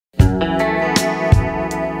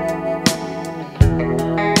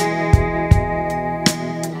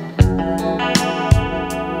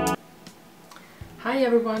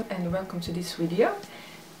everyone and welcome to this video.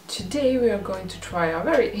 Today we are going to try a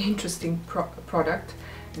very interesting product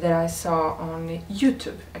that I saw on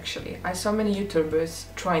YouTube. Actually, I saw many YouTubers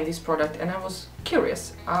trying this product and I was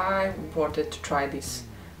curious. I wanted to try this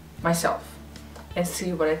myself and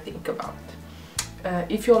see what I think about it.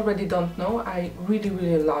 If you already don't know, I really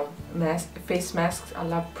love face masks. I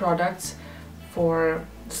love products for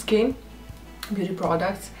skin, beauty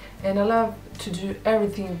products, and I love to do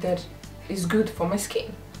everything that is good for my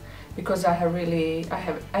skin, because I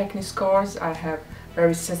have acne scars, I have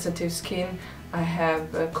very sensitive skin, I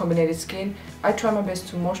have carbonated skin. I try my best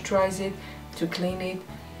to moisturize it, to clean it,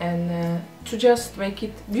 and to just make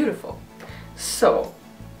it beautiful. So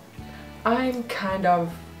I'm kind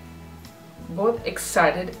of both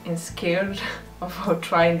excited and scared about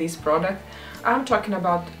trying this product. I'm talking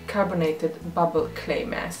about carbonated bubble clay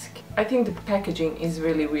mask. I think the packaging is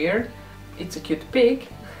really weird. It's a cute pig.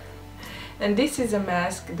 And this is a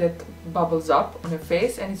mask that bubbles up on your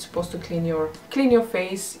face and it's supposed to clean your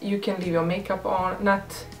face. You can leave your makeup on,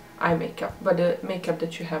 not eye makeup, but the makeup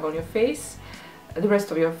that you have on your face, the rest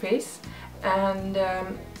of your face. And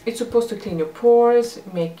it's supposed to clean your pores,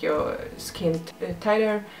 make your skin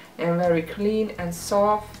tighter and very clean and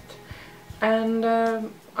soft. And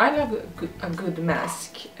I love a good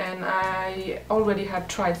mask, and I already have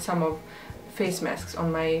tried some of face masks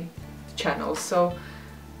on my channel, so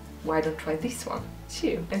why don't try this one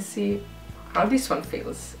too and see how this one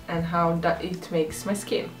feels and how it makes my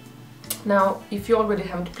skin. Now, if you already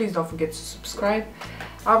haven't, please don't forget to subscribe.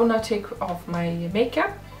 I will now take off my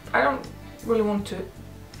makeup. I don't really want to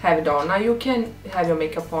have it on. Now you can have your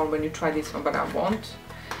makeup on when you try this one, but I won't.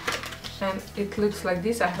 And it looks like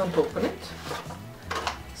this. I haven't opened it.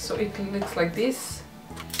 So it looks like this.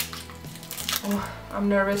 Oh, I'm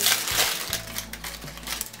nervous.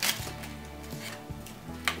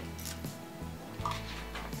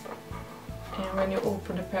 And when you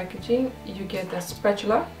open the packaging, you get a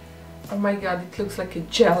spatula. Oh my god, it looks like a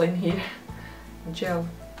gel in here. Gel.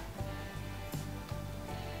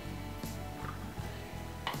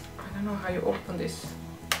 I don't know how you open this.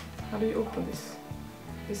 How do you open this?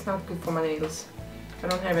 It's not good for my nails. I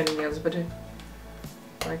don't have any nails, but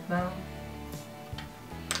right now.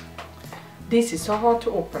 This is so hard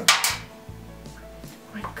to open.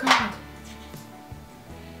 Oh my god.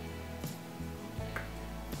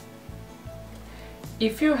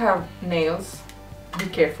 If you have nails, be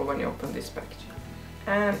careful when you open this packaging.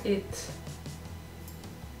 And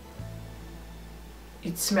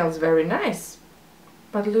it smells very nice.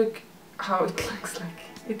 But look how it looks like.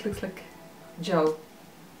 It looks like gel.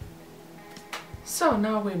 So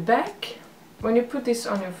now we're back. When you put this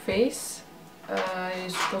on your face, you're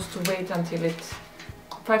supposed to wait until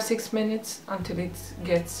 5-6 minutes until it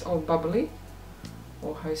gets all bubbly,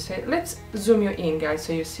 or how you say it. Let's zoom you in, guys,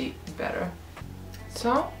 so you see better.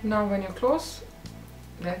 So now when you're close,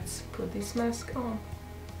 let's put this mask on.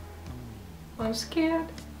 I'm scared.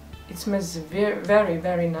 It smells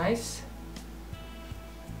very nice.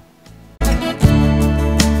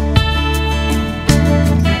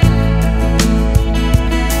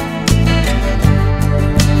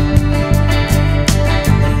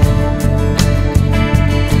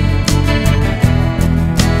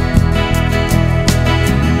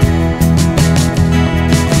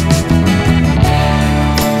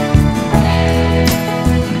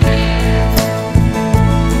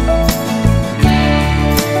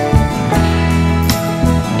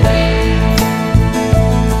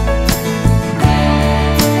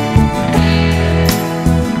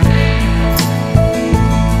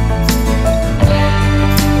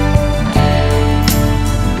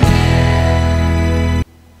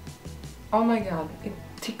 Oh my god, it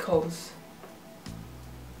tickles.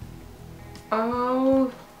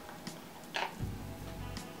 Oh,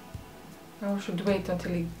 I should wait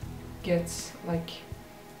until it gets like...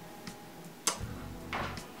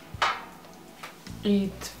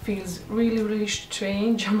 It feels really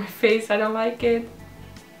strange on my face. I don't like it.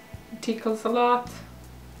 It tickles a lot.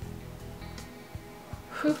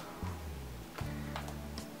 Whew.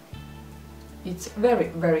 It's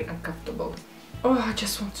very uncomfortable. Oh, I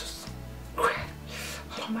just want to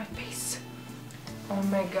all on my face. Oh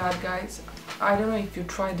my god, guys, I don't know if you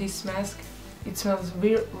try this mask. It smells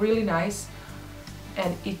really nice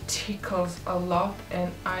and it tickles a lot,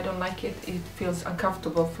 and I don't like it. It feels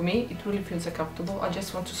uncomfortable for me. It really feels uncomfortable. I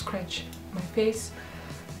just want to scratch my face.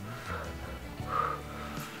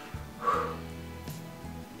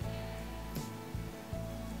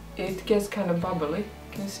 It gets kind of bubbly.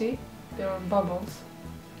 Can you see? There are bubbles.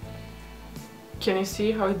 Can you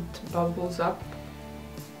see how it bubbles up?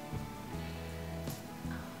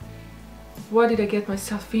 What did I get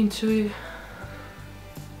myself into?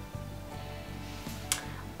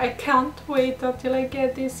 I can't wait until I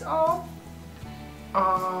get this off.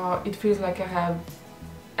 It feels like I have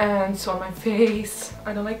ants on my face.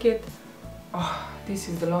 I don't like it. Oh, this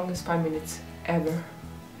is the longest 5 minutes ever.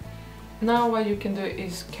 Now what you can do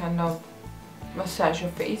is kind of massage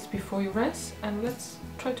your face before you rinse, and let's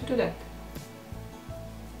try to do that.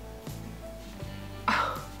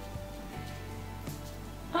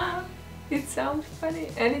 It sounds funny,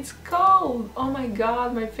 and it's cold. Oh my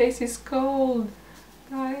god, my face is cold.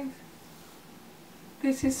 Guys,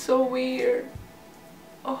 this is so weird.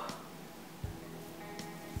 Oh,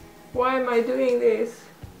 why am I doing this?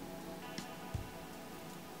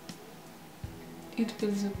 It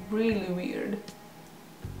feels really weird.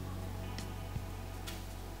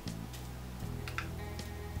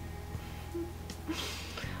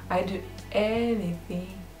 I do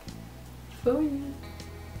anything for you.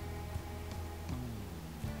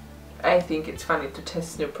 I think it's funny to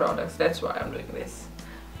test new products, that's why I'm doing this.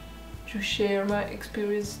 To share my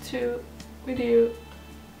experience too with you.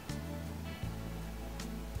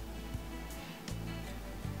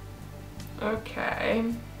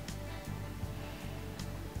 Okay.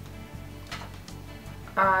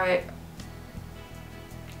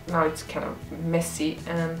 Now it's kind of messy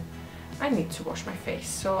and I need to wash my face,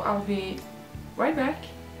 so I'll be right back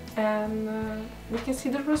and we can see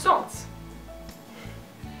the results.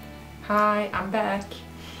 Hi, I'm back.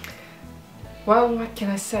 Well, what can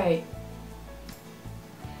I say?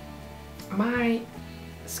 My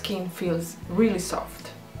skin feels really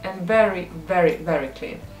soft and very, very, very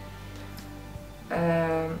clean.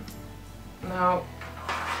 Now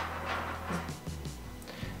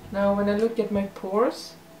when I look at my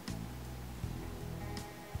pores,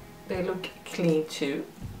 they look clean too.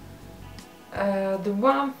 The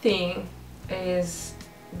one thing is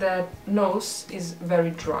that nose is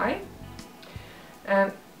very dry,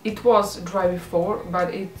 and it was dry before,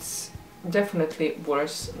 but it's definitely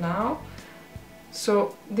worse now.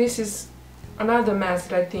 So this is another mask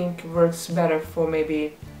that I think works better for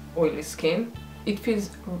maybe oily skin. It feels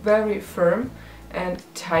very firm and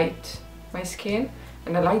tight, my skin,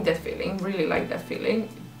 and I like that feeling, really like that feeling.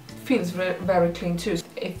 It feels very, very clean too.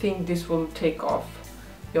 I think this will take off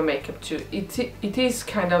your makeup too. It is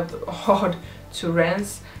kind of hard to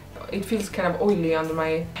rinse. It feels kind of oily under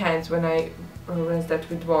my hands when I rinse that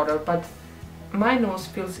with water, but my nose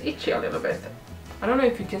feels itchy a little bit. I don't know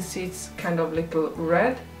if you can see, it's kind of little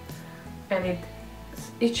red and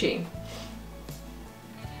it's itchy.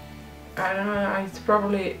 I don't know, it's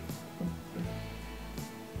probably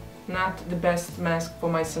not the best mask for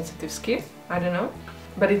my sensitive skin, I don't know.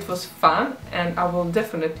 But it was fun and I will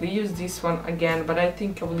definitely use this one again, but I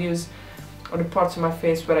think I will use on the parts of my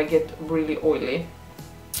face where I get really oily.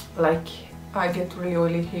 Like I get really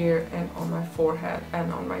oily here and on my forehead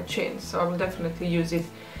and on my chin, so I will definitely use it,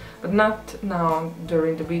 but not now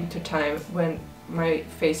during the winter time when my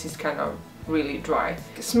face is kind of really dry.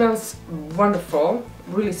 It smells wonderful,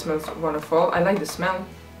 really smells wonderful. I like the smell.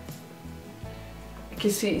 You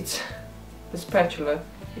can see it's the spatula,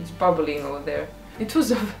 it's bubbling over there. It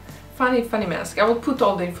was a funny mask. I will put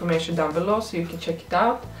all the information down below so you can check it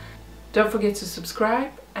out. Don't forget to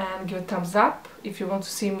subscribe and give a thumbs up if you want to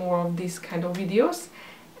see more of these kind of videos,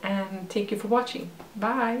 and thank you for watching.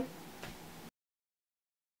 Bye!